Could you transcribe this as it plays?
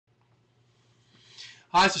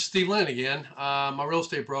Hi, this is Steve Linnin again. I'm a real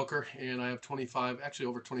estate broker, and I have actually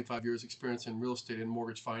over 25 years experience in real estate and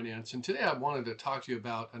mortgage finance. And today I wanted to talk to you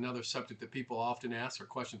about another subject that people often ask, or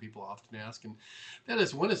question people often ask, and that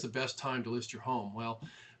is, when is the best time to list your home? Well,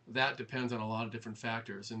 that depends on a lot of different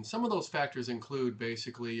factors. And some of those factors include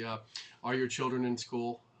basically, are your children in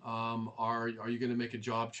school? Are you going to make a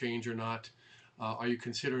job change or not? Are you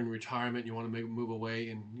considering retirement? You want to move away,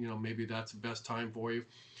 and maybe that's the best time for you.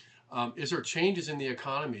 Is there changes in the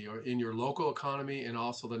economy or in your local economy and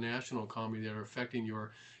also the national economy that are affecting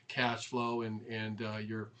your cash flow and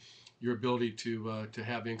your ability to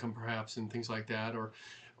have income perhaps and things like that,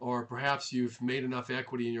 or perhaps you've made enough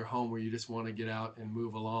equity in your home where you just want to get out and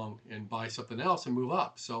move along and buy something else and move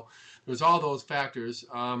up. So there's all those factors.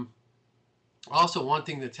 Also, one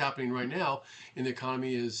thing that's happening right now in the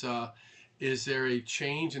economy is there a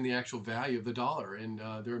change in the actual value of the dollar? And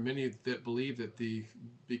there are many that believe that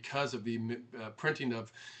because of the printing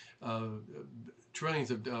of trillions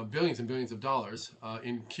of billions and billions of dollars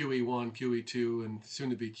in QE1, QE2, and soon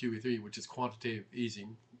to be QE3, which is quantitative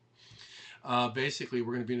easing. Basically,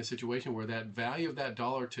 we're going to be in a situation where that value of that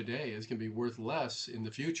dollar today is going to be worth less in the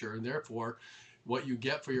future, and therefore what you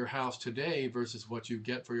get for your house today versus what you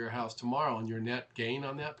get for your house tomorrow, and your net gain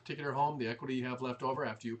on that particular home, the equity you have left over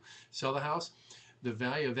after you sell the house, the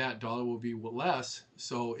value of that dollar will be less.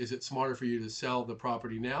 So is it smarter for you to sell the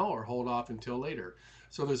property now or hold off until later?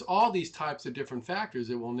 So there's all these types of different factors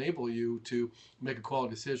that will enable you to make a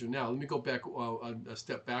quality decision. Now, let me go back a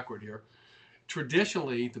step backward here.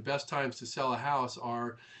 Traditionally, the best times to sell a house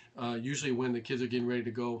are usually when the kids are getting ready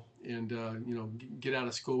to go and get out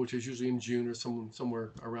of school, which is usually in June or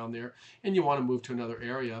somewhere around there, and you want to move to another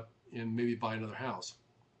area and maybe buy another house.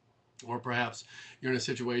 Or perhaps you're in a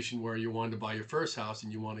situation where you wanted to buy your first house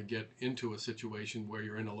and you want to get into a situation where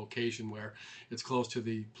you're in a location where it's close to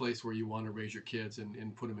the place where you want to raise your kids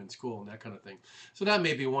and put them in school and that kind of thing. So that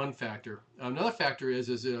may be one factor. Another factor is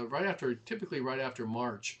typically right after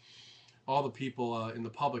March, all the people in the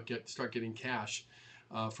public start getting cash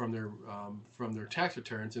from their tax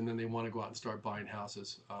returns, and then they want to go out and start buying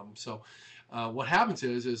houses. So what happens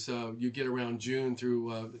is you get around June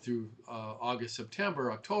through August,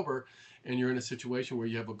 September, October, and you're in a situation where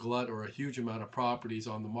you have a glut or a huge amount of properties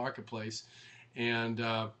on the marketplace, and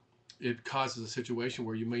it causes a situation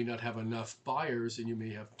where you may not have enough buyers and you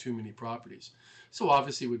may have too many properties. So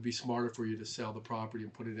obviously it would be smarter for you to sell the property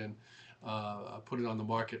and put it on the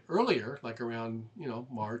market earlier, like around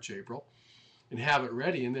March, April, and have it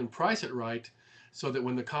ready and then price it right so that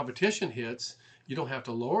when the competition hits, you don't have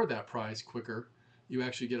to lower that price quicker. You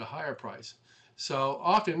actually get a higher price. So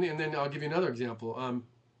often, and then I'll give you another example.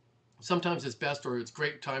 Sometimes it's best or it's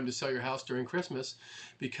great time to sell your house during Christmas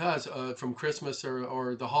because from Christmas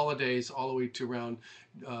or the holidays all the way to around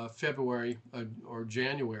February or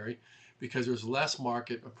January, because there's less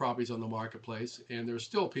market of properties on the marketplace, and there's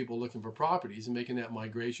still people looking for properties and making that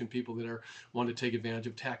migration, people that want to take advantage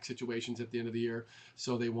of tax situations at the end of the year,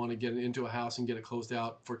 so they want to get into a house and get it closed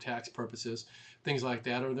out for tax purposes, things like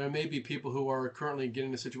that. Or there may be people who are currently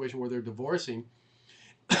getting a situation where they're divorcing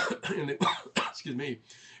and they, excuse me,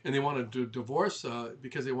 and they want to divorce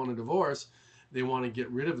because they want to divorce. They want to get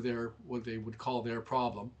rid of what they would call their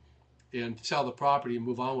problem and sell the property and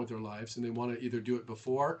move on with their lives. And they want to either do it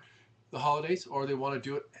before the holidays or they want to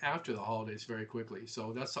do it after the holidays very quickly.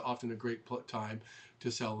 So that's often a great time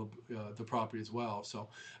to sell the property as well. So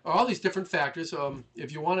all these different factors.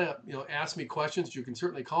 If you want to ask me questions, you can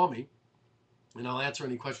certainly call me, and I'll answer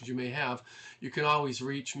any questions you may have. You can always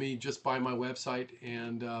reach me just by my website,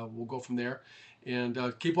 and we'll go from there. And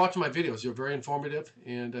keep watching my videos. They're very informative,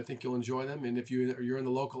 and I think you'll enjoy them. And if you're in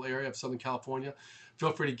the local area of Southern California,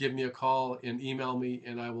 feel free to give me a call and email me,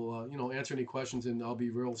 and I will answer any questions, and I'll be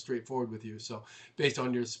real straightforward with you. So based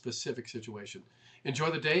on your specific situation. Enjoy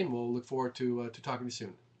the day, and we'll look forward to talking to you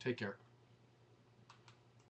soon. Take care.